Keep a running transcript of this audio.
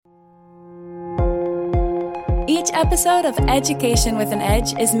Each episode of Education with an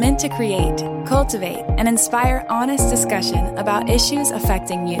Edge is meant to create, cultivate, and inspire honest discussion about issues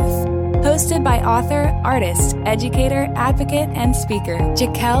affecting youth. Hosted by author, artist, educator, advocate, and speaker,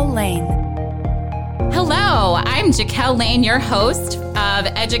 Jaquel Lane. Hello, I'm Jaquel Lane, your host of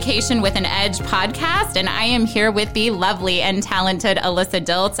Education with an Edge podcast, and I am here with the lovely and talented Alyssa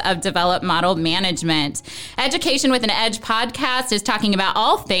Dilts of Develop Model Management. Education with an Edge podcast is talking about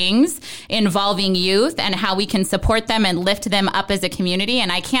all things involving youth and how we can support them and lift them up as a community,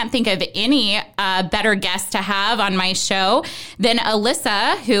 and I can't think of any better guest to have on my show than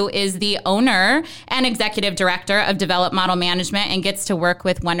Alyssa, who is the owner and executive director of Develop Model Management and gets to work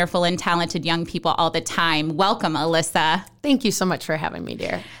with wonderful and talented young people all the time. Welcome, Alyssa. Thank you so much for having me,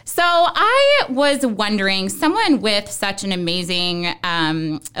 dear. So I was wondering, someone with such an amazing,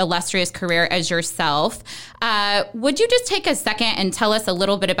 illustrious career as yourself, would you just take a second and tell us a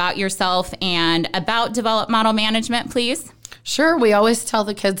little bit about yourself and about Develop Model Management, please? Sure. We always tell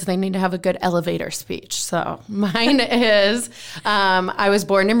the kids they need to have a good elevator speech. So mine is, I was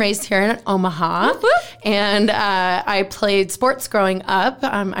born and raised here in Omaha, and I played sports growing up.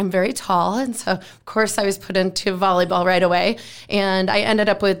 I'm very tall, and so, of course, I was put into volleyball right away, and I ended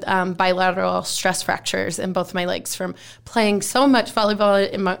up with bilateral stress fractures in both my legs from playing so much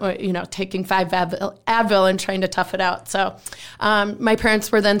volleyball, taking 5 Advil and trying to tough it out. So my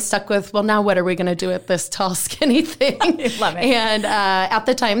parents were then stuck with, well, now what are we going to do with this tall, skinny thing? Love it. And at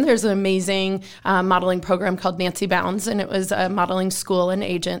the time, there's an amazing modeling program called Nancy Bounds, and it was a modeling school and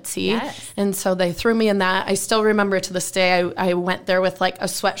agency. Yes. And so they threw me in that. I still remember to this day, I went there with like a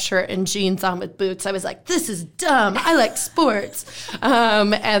sweatshirt and jeans on with boots. I was like, this is dumb. I like sports.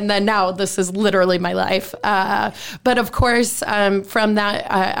 And then now this is literally my life. But of course, from that,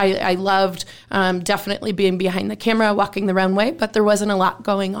 I loved definitely being behind the camera, walking the runway, but there wasn't a lot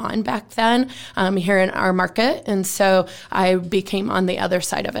going on back then here in our market. And so I became on the other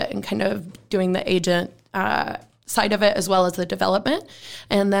side of it and kind of doing the agent side of it as well as the development.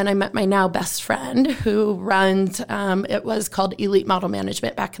 And then I met my now best friend who runs, it was called Elite Model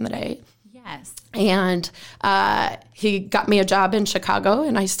Management back in the day. Yes. And he got me a job in Chicago,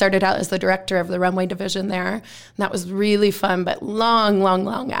 and I started out as the director of the runway division there. And that was really fun, but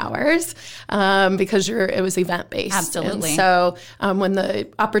long hours because it was event-based. Absolutely. And so when the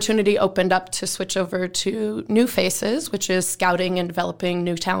opportunity opened up to switch over to New Faces, which is scouting and developing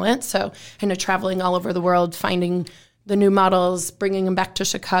new talent, so kind of traveling all over the world, finding the new models, bringing them back to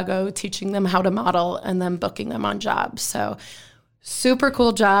Chicago, teaching them how to model, and then booking them on jobs. So super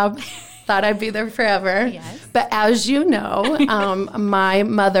cool job. Thought I'd be there forever. Yes. But as you know, my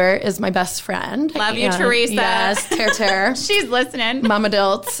mother is my best friend. Love you, Teresa. Yes, Ter. She's listening. Mama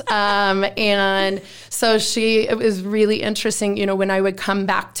Dilts. And so it was really interesting, when I would come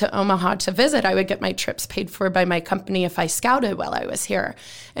back to Omaha to visit, I would get my trips paid for by my company if I scouted while I was here.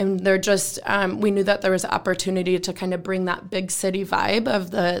 And they're just, we knew that there was opportunity to kind of bring that big city vibe of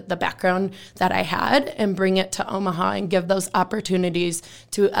the background that I had and bring it to Omaha and give those opportunities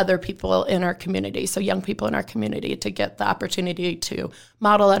to other people in our community, so young people in our community, to get the opportunity to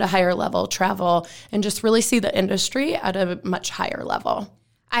model at a higher level, travel, and just really see the industry at a much higher level.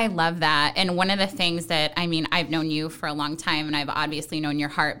 I love that. And one of the things that, I've known you for a long time, and I've obviously known your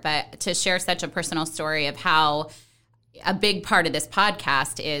heart, but to share such a personal story of how a big part of this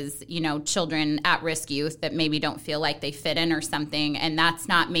podcast is, children, at-risk youth that maybe don't feel like they fit in or something, and that's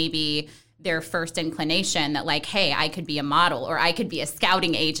not maybe their first inclination that like, hey, I could be a model, or I could be a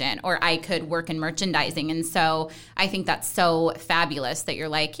scouting agent, or I could work in merchandising. And so I think that's so fabulous that you're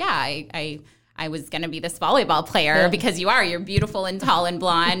like, yeah, I was going to be this volleyball player because you're beautiful and tall and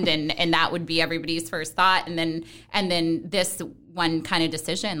blonde. And that would be everybody's first thought. And then this one kind of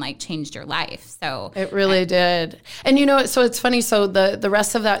decision like changed your life. So it really did. And so it's funny. So the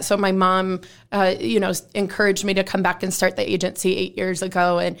rest of that, so my mom, encouraged me to come back and start the agency 8 years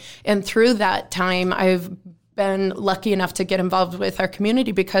ago. And through that time, I've been lucky enough to get involved with our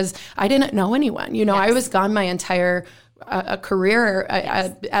community because I didn't know anyone. Yes. I was gone my entire career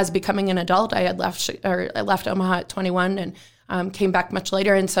as becoming an adult. I had left Omaha at 21 and came back much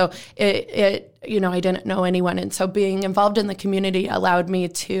later. And so I didn't know anyone. And so being involved in the community allowed me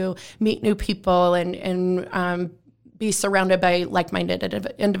to meet new people and be surrounded by like-minded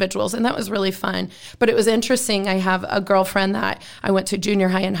individuals. And that was really fun. But it was interesting. I have a girlfriend that I went to junior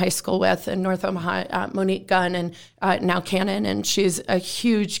high and high school with in North Omaha, Monique Gunn, and now Cannon. And she's a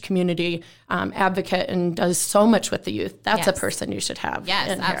huge community advocate and does so much with the youth. That's a person you should have.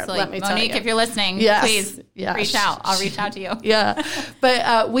 Yes, absolutely. Let me Monique, if you're listening, please reach out. I'll reach out to you. Yeah.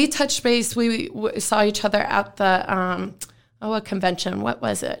 But we touched base. We saw each other at the, a convention. What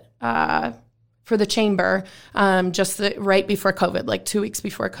was it? for the chamber, right before COVID, like 2 weeks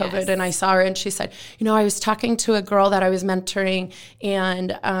before COVID. Yes. And I saw her and she said, I was talking to a girl that I was mentoring,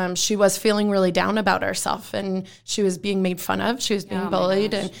 and she was feeling really down about herself, and she was being made fun of. She was being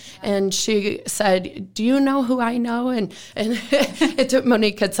bullied. And she said, do you know who I know? And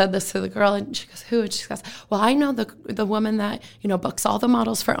Monique had said this to the girl, and she goes, who? And she goes, well, I know the woman that, books all the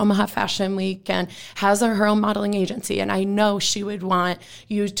models for Omaha Fashion Week and has her own modeling agency. And I know she would want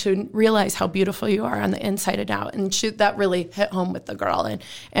you to realize how beautiful you are on the inside and out. And that really hit home with the girl.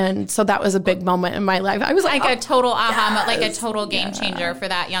 And so that was a big moment in my life. I was like a total aha, like a total game changer for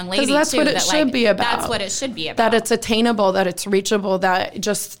that young lady. That's what it should be about. That's what it should be about. That it's attainable, that it's reachable, that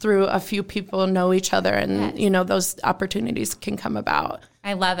just through a few people know each other, and those opportunities can come about.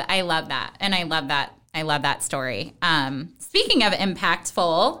 I love that. And I love that story. Speaking of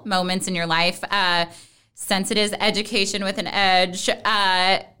impactful moments in your life, since it is education with an edge,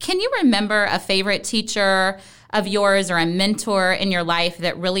 can you remember a favorite teacher of yours or a mentor in your life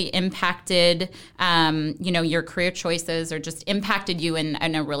that really impacted, your career choices or just impacted you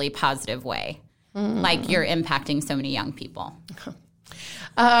in a really positive way? Like you're impacting so many young people.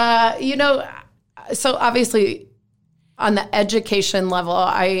 So obviously on the education level,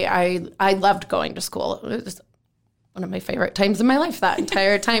 I loved going to school. It was one of my favorite times in my life that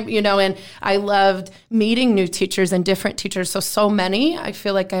entire time, and I loved meeting new teachers and different teachers. So many, I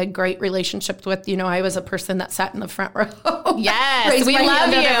feel like I had great relationships with, I was a person that sat in the front row. Yes, we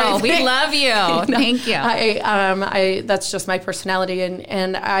love you. We love you. Thank you. I that's just my personality.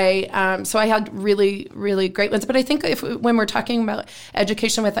 And so I had really, really great ones. But I think when we're talking about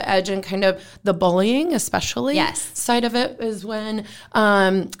education with the edge and kind of the bullying, especially side of it, is when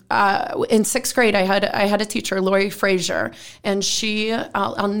in sixth grade, I had a teacher, Lori Frazier, and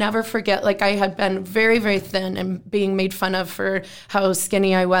I'll never forget, like I had been very, very thin and being made fun of for how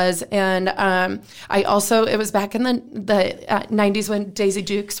skinny I was. And it was back in the 90s when Daisy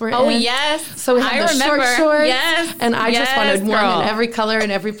Dukes were in. Oh, yes. So we had short shorts. Yes. And I just wanted one in every color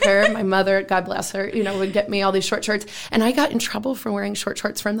and every pair. My mother, God bless her, would get me all these short shorts. And I got in trouble for wearing short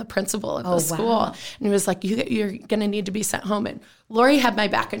shorts from the principal of the school. Wow. And he was like, you're going to need to be sent home. And Lori had my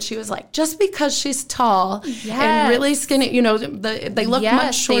back, and she was like, just because she's tall and really skinny, they look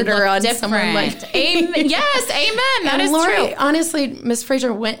much shorter on different. Someone like amen. Yes, amen. That is Lori, true. Honestly, Miss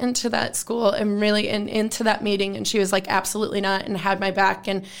Frazier went into that school and really into that meeting, and she was like, absolutely not, and had my back.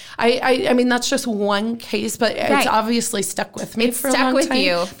 And I mean, that's just one case, but it's obviously stuck with me for a long time.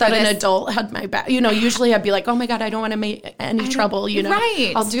 You that an adult had my back. Usually I'd be like, oh my God, I don't want to make any trouble.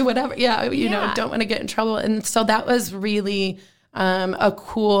 I'll do whatever. Don't want to get in trouble. And so that was really a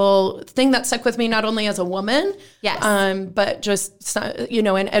cool thing that stuck with me, not only as a woman, but just,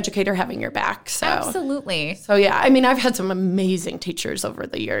 an educator having your back. So absolutely. So yeah, I mean, I've had some amazing teachers over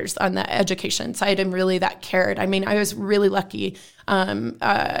the years on the education side, and really that cared. I mean, I was really lucky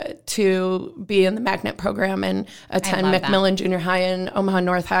to be in the magnet program and attend McMillan Junior High and Omaha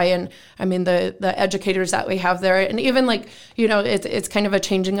North High. And I mean, the educators that we have there, and even it's kind of a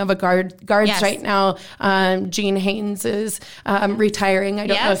changing of a guards right now. Gene Haynes is retiring. I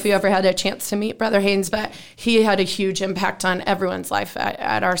don't know if you ever had a chance to meet Brother Haynes, but he had a huge impact on everyone's life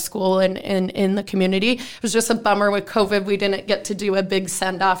at our school and in the community. It was just a bummer with COVID. We didn't get to do a big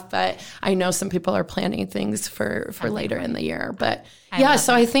send off, but I know some people are planning things for later in the year. But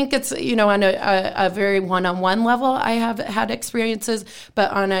I think it's, on a very one-on-one level, I have had experiences, but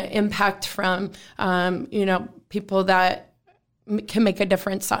on an impact from, people that can make a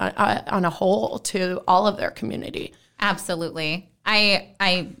difference on a whole to all of their community. Absolutely.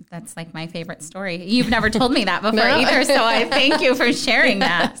 That's like my favorite story. You've never told me that before either, so I thank you for sharing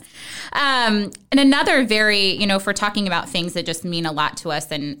that. And another very, if we're talking about things that just mean a lot to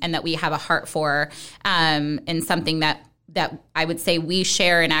us and that we have a heart for, and something that I would say we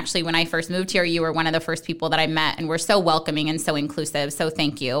share. And actually, when I first moved here, you were one of the first people that I met, and we're so welcoming and so inclusive. So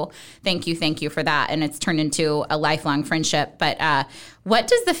thank you for that. And it's turned into a lifelong friendship. But what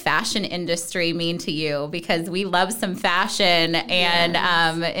does the fashion industry mean to you? Because we love some fashion, and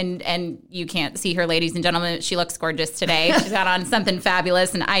and you can't see her, ladies and gentlemen. She looks gorgeous today. She's got on something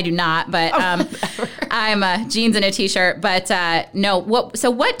fabulous, and I do not. But I'm jeans and a t-shirt. But no.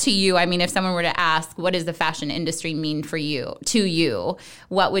 What to you? I mean, if someone were to ask, what does the fashion industry mean for you? To you,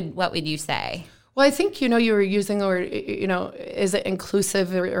 what would you say? Well, I think, you were using, or, is it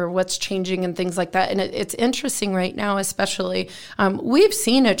inclusive or what's changing and things like that. And it's interesting right now, especially, we've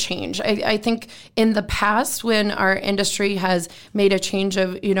seen a change. I think in the past when our industry has made a change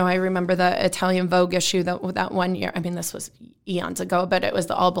of, I remember the Italian Vogue issue that one year, I mean, this was eons ago, but it was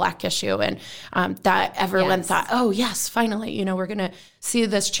the all black issue. And that everyone thought, oh yes, finally, you know, we're going to see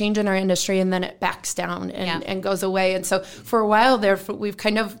this change in our industry, and then it backs down and goes away. And so for a while there, we've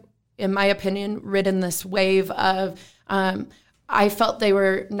kind of, in my opinion, ridden this wave of, I felt they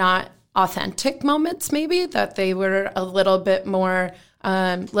were not authentic moments, maybe, that they were a little bit more,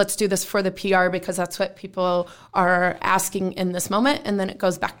 let's do this for the PR because that's what people are asking in this moment, and then it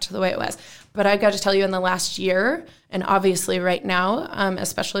goes back to the way it was. But I got to tell you, in the last year, and obviously right now,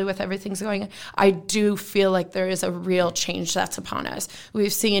 especially with everything's going on, I do feel like there is a real change that's upon us.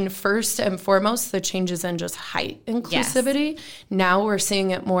 We've seen first and foremost the changes in just height inclusivity. Yes. Now we're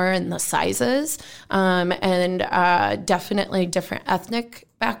seeing it more in the sizes, and definitely different ethnic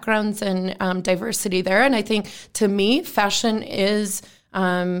backgrounds and diversity there. And I think, to me, fashion is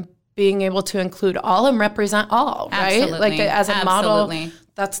being able to include all and represent all, right? Absolutely. Like as a model,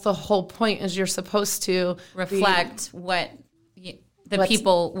 that's the whole point, is you're supposed to reflect what the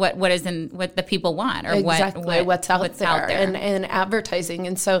people want, or what's out there. And advertising.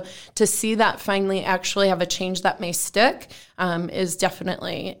 And so to see that finally actually have a change that may stick is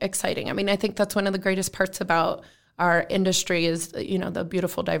definitely exciting. I mean, I think that's one of the greatest parts about our industry is, you know, the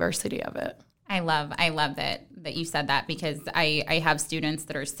beautiful diversity of it. I love that you said that, because I have students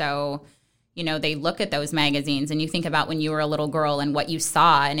that are so, you know, they look at those magazines, and you think about when you were a little girl and what you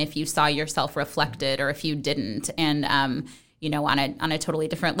saw, and if you saw yourself reflected or if you didn't. And, you know, on a totally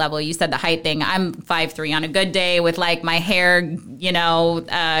different level, you said the height thing. I'm 5'3" on a good day with like my hair, you know,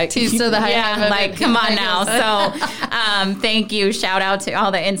 teased to the height. Yeah, like come on now. So thank you. Shout out to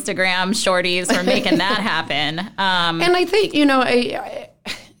all the Instagram shorties for making that happen. And I think, you know,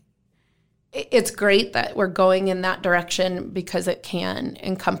 it's great that we're going in that direction, because it can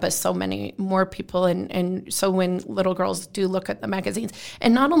encompass so many more people. And so when little girls do look at the magazines,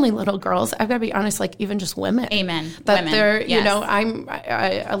 and not only little girls, I've got to be honest, like even just women. Amen. That women. they're, yes. You know, I'm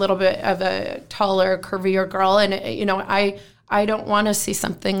a little bit of a taller, curvier girl. And, you know, I don't want to see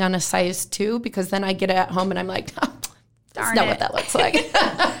something on a size 2, because then I get it at home and I'm like, oh, that's not what that looks like.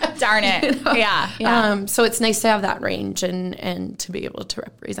 Darn it. You know? Yeah. So it's nice to have that range and to be able to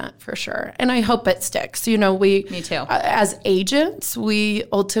represent, for sure. And I hope it sticks. You know, me too. As agents, we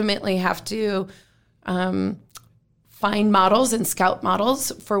ultimately have to find models and scout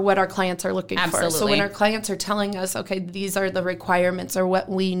models for what our clients are looking for. So when our clients are telling us, okay, these are the requirements or what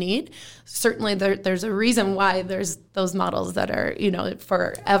we need, certainly there's a reason why there's those models that are, you know,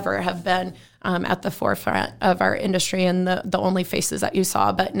 forever have been at the forefront of our industry and the only faces that you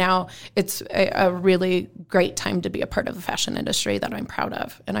saw. But now it's a really great time to be a part of the fashion industry that I'm proud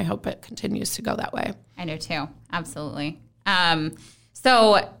of. And I hope it continues to go that way. I do too. Absolutely.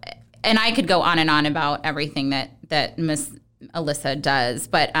 And I could go on and on about everything that Miss Alyssa does,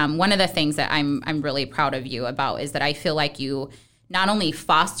 but one of the things that I'm really proud of you about is that I feel like you not only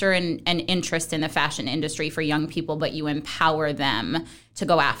foster an interest in the fashion industry for young people, but you empower them to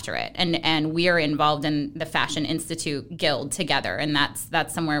go after it. And we are involved in the Fashion Institute Guild together, and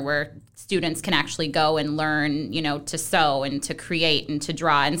that's somewhere where students can actually go and learn, you know, to sew and to create and to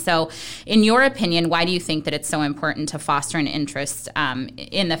draw. And so, in your opinion, why do you think that it's so important to foster an interest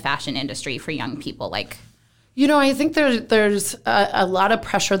in the fashion industry for young people? Like, you know, I think there's a lot of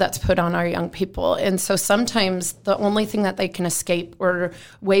pressure that's put on our young people. And so sometimes the only thing that they can escape, or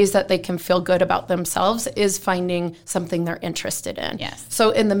ways that they can feel good about themselves, is finding something they're interested in. Yes. So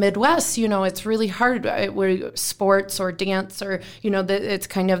in the Midwest, you know, it's really hard where sports or dance or, you know, it's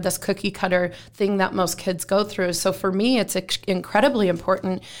kind of this cookie cutter thing that most kids go through. So for me, it's incredibly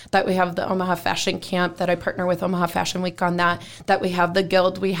important that we have the Omaha Fashion Camp, that I partner with Omaha Fashion Week on that we have the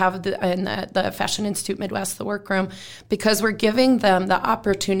Guild, we have the Fashion Institute Midwest, the workroom, because we're giving them the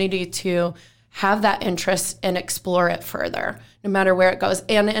opportunity to have that interest and explore it further, no matter where it goes,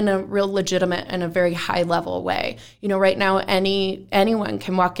 and in a real legitimate and a very high level way. You know, right now, anyone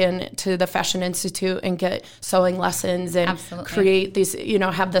can walk in to the Fashion Institute and get sewing lessons and create these, you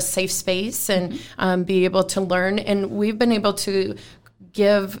know, have this safe space and be able to learn. And we've been able to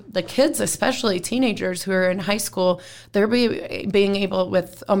give the kids, especially teenagers who are in high school, they're being able,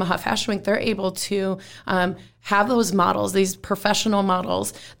 with Omaha Fashion Week, they're able to have those models, these professional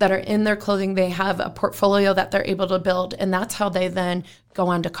models that are in their clothing. They have a portfolio that they're able to build, and that's how they then go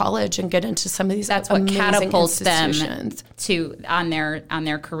on to college and get into some of these amazing catapults them on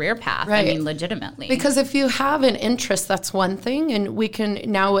their career path. Right. I mean, legitimately. Because if you have an interest, that's one thing, and we can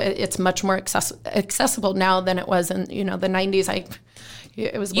now. It's much more accessible now than it was in, you know, the 90s.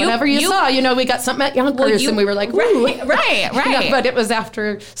 It was whatever you saw. You know, we got something at Yonkers, and we were like, "Woo!" Right. You know, but it was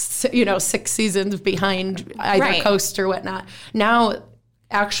after, you know, 6 seasons behind either coast or whatnot. Now,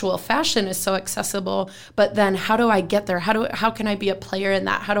 actual fashion is so accessible, but then how do I get there? How can I be a player in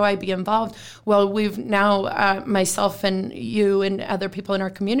that? How do I be involved? Well, we've now, myself and you and other people in our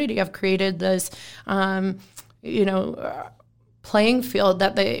community have created this, playing field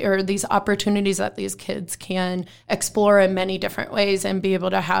or these opportunities that these kids can explore in many different ways and be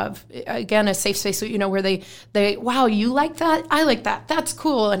able to have, again, a safe space, where they, wow, you like that? I like that. That's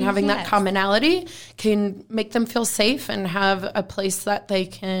cool. And having that commonality can make them feel safe and have a place that they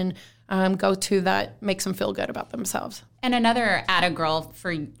can go to that makes them feel good about themselves. And another added girl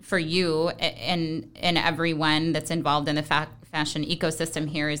for you and everyone that's involved in the fashion ecosystem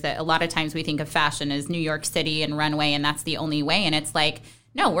here is that a lot of times we think of fashion as New York City and runway, and that's the only way. And it's like,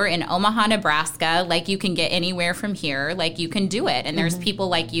 no, we're in Omaha, Nebraska. Like, you can get anywhere from here. Like, you can do it. And there's people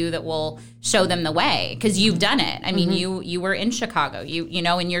like you that will show them the way because you've done it. I mean, you were in Chicago,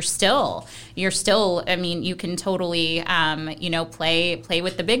 and you're still, I mean, you can totally, play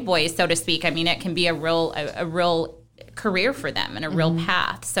with the big boys, so to speak. I mean, it can be a real career for them and a real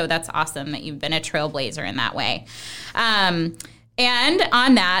path. So that's awesome that you've been a trailblazer in that way. And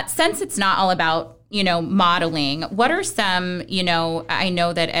on that, since it's not all about, modeling, what are some, I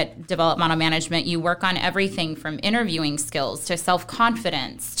know that at Develop Model Management, you work on everything from interviewing skills to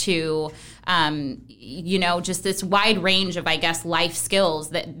self-confidence to, just this wide range of, I guess, life skills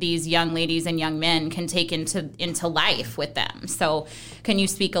that these young ladies and young men can take into life with them. So can you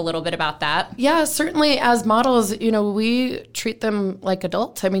speak a little bit about that? Yeah, certainly. As models, we treat them like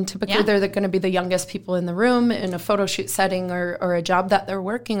adults. I mean, typically they're going to be the youngest people in the room in a photo shoot setting or a job that they're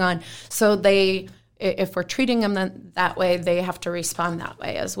working on. So if we're treating them that way, they have to respond that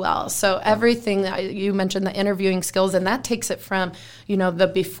way as well. So everything that you mentioned, the interviewing skills, and that takes it from,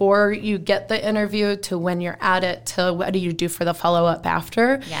 the before you get the interview to when you're at it to what do you do for the follow-up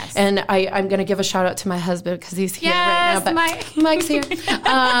after. Yes. And I'm going to give a shout out to my husband because he's here right now. But Mike's here.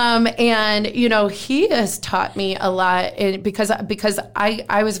 And, he has taught me a lot because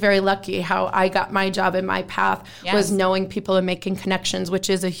I was very lucky how I got my job and my path was knowing people and making connections, which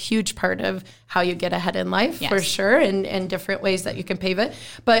is a huge part of how you get ahead in life, for sure, and different ways that you can pave it.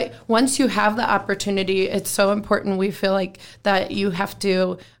 But once you have the opportunity, it's so important, we feel like, that you have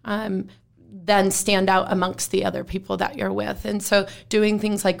to then stand out amongst the other people that you're with. And so doing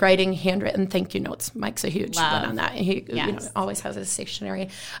things like writing handwritten thank you notes. Mike's a huge one on that. He always has his stationery.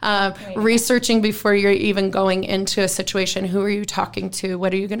 Researching before you're even going into a situation. Who are you talking to?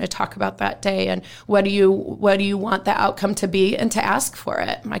 What are you going to talk about that day? And what do you want the outcome to be? And to ask for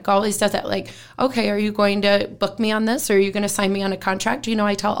it. Mike always does that. Like, okay, are you going to book me on this? Or are you going to sign me on a contract?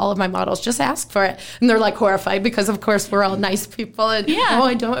 I tell all of my models, just ask for it. And they're like horrified because, of course, we're all nice people. And,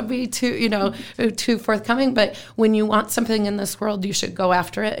 I don't want to be too forthcoming, but when you want something in this world, you should go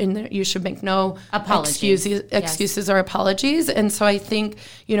after it, and you should make no excuses or apologies. And so I think,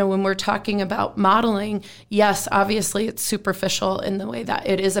 when we're talking about modeling, yes, obviously it's superficial in the way that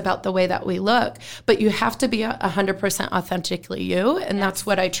it is about the way that we look, but you have to be 100% authentically you, and that's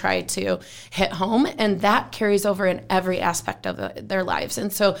what I try to hit home, and that carries over in every aspect of their lives.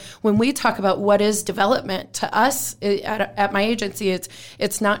 And so when we talk about what is development to us at my agency,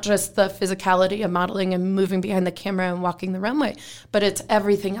 it's not just the physicality of modeling and moving behind the camera and walking the runway, but it's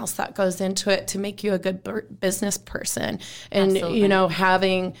everything else that goes into it to make you a good business person. And,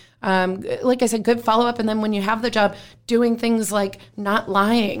 having, like I said, good follow-up. And then when you have the job, doing things like not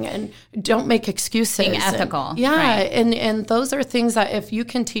lying and don't make excuses. Being ethical. And those are things that if you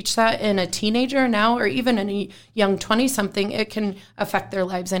can teach that in a teenager now, or even in a young 20-something, it can affect their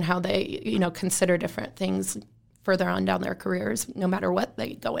lives and how they, consider different things further on down their careers, no matter what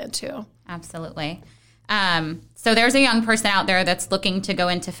they go into. Absolutely. So there's a young person out there that's looking to go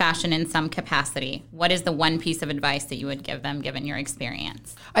into fashion in some capacity. What is the one piece of advice that you would give them, given your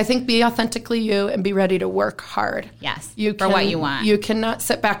experience? I think be authentically you and be ready to work hard. Yes, for what you want. You cannot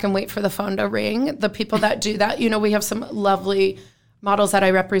sit back and wait for the phone to ring. The people that do that, we have some lovely models that I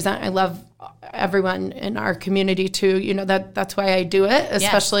represent. I love everyone in our community too. That's why I do it,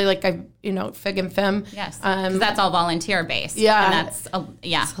 especially like Fig and Femme. Yes, because that's all volunteer based. Yeah, and that's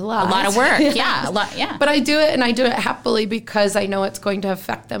a lot of work. Yeah, a lot. Yeah, but I do it, and I do it happily because I know it's going to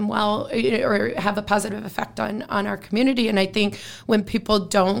affect them well, or have a positive effect on our community. And I think when people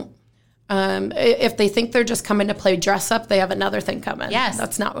don't. If they think they're just coming to play dress up, they have another thing coming. Yes.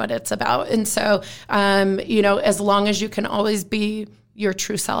 That's not what it's about. And so, as long as you can always be your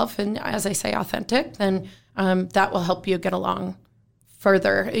true self and, as I say, authentic, then that will help you get along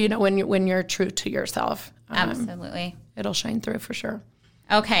further, when you're true to yourself. Absolutely. It'll shine through for sure.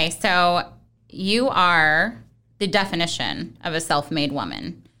 Okay, so you are the definition of a self-made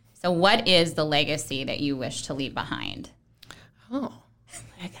woman. So what is the legacy that you wish to leave behind? Oh.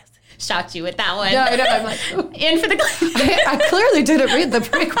 shocked you with that one. No, I'm like, in for the I clearly didn't read the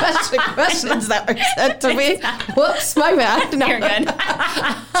pre-question questions that were sent to me. Whoops, my bad. No. You're good.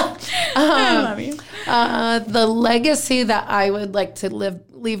 I love you. The legacy that I would like to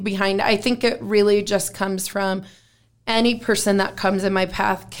leave behind, I think it really just comes from any person that comes in my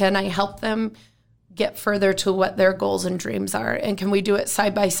path. Can I help them get further to what their goals and dreams are? And can we do it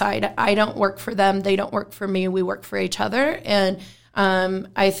side by side? I don't work for them. They don't work for me. We work for each other. And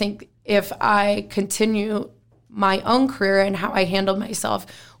I think if I continue my own career and how I handle myself,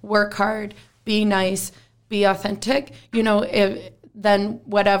 work hard, be nice, be authentic, then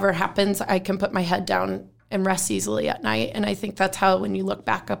whatever happens, I can put my head down and rest easily at night. And I think that's how, when you look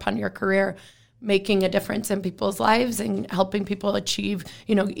back upon your career, making a difference in people's lives and helping people achieve,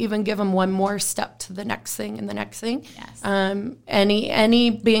 even give them one more step to the next thing and the next thing. Yes.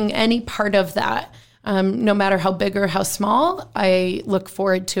 Being any part of that, no matter how big or how small, I look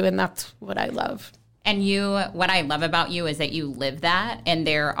forward to, and that's what I love. And what I love about you is that you live that, and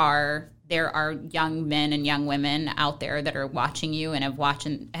there are young men and young women out there that are watching you and have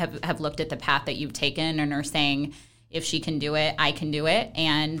looked at the path that you've taken and are saying, if she can do it, I can do it.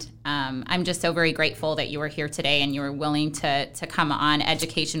 And I'm just so very grateful that you were here today and you were willing to come on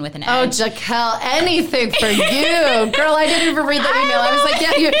Education with an Edge. Oh, Jaquel, anything for you. Girl, I didn't even read the email. I was like,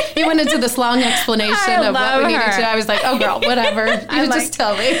 yeah, you went into this long explanation of what we needed to. I was like, oh, girl, whatever. You just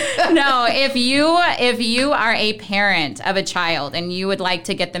tell me. No, if you are a parent of a child and you would like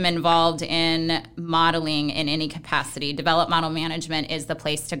to get them involved in modeling in any capacity, Develop Model Management is the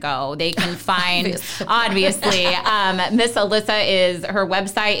place to go. They can find, obviously, Miss Alyssa her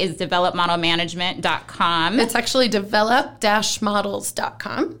website is developmodelmanagement.com. It's actually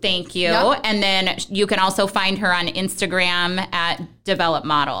develop-models.com. Thank you. Yep. And then you can also find her on Instagram at Develop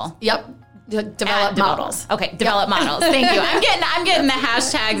Model. Yep. Develop Models. Okay, Develop Models. Thank you. I'm getting the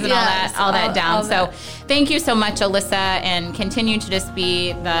hashtags and all that down. So thank you so much, Alyssa, and continue to just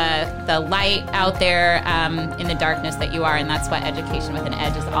be the light out there in the darkness that you are, and that's what Education with an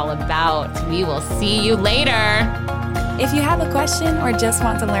Edge is all about. We will see you later. If you have a question or just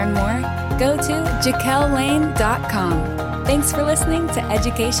want to learn more, go to JaquelLane.com. Thanks for listening to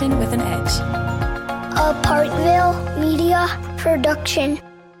Education with an Edge. A Parkville Media Production.